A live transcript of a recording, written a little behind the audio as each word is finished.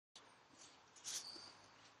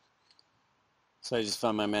So I just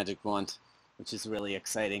found my magic wand, which is really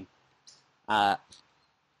exciting. I'm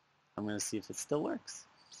going to see if it still works.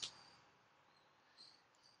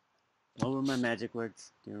 What were my magic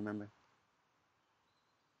words? Do you remember?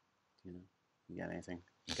 Do you know? You got anything?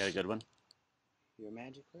 You got a good one? Your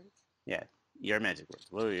magic words? Yeah, your magic words.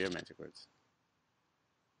 What were your magic words?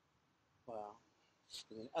 Well,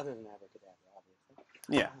 I mean, other than abracadabra, obviously.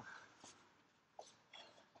 Yeah.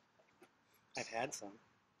 I've had some,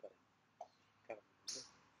 but I gotta remember.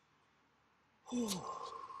 Oh,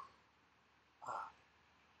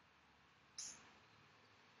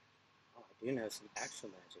 I do know some actual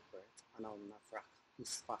magic words. Anal nafrak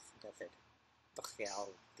usfaf defid b'chial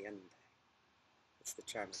diende. It's the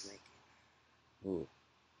charm of making. Ooh,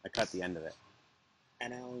 I caught the end of it.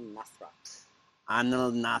 Anal nafrak.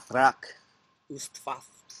 Anal nathrak. Ustfaf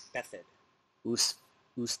bethid.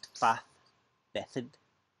 Ustfath bethid.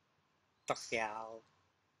 B'chial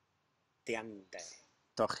diende.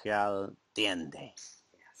 Tochial diende.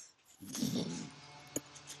 Yes.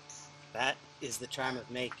 That is the charm of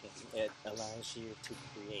making. It allows you to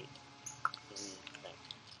create anything.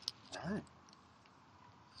 Alright.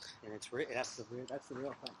 And it's that's the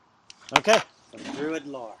real thing. Okay. Some druid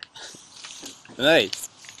lore. Nice.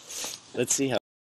 Let's see how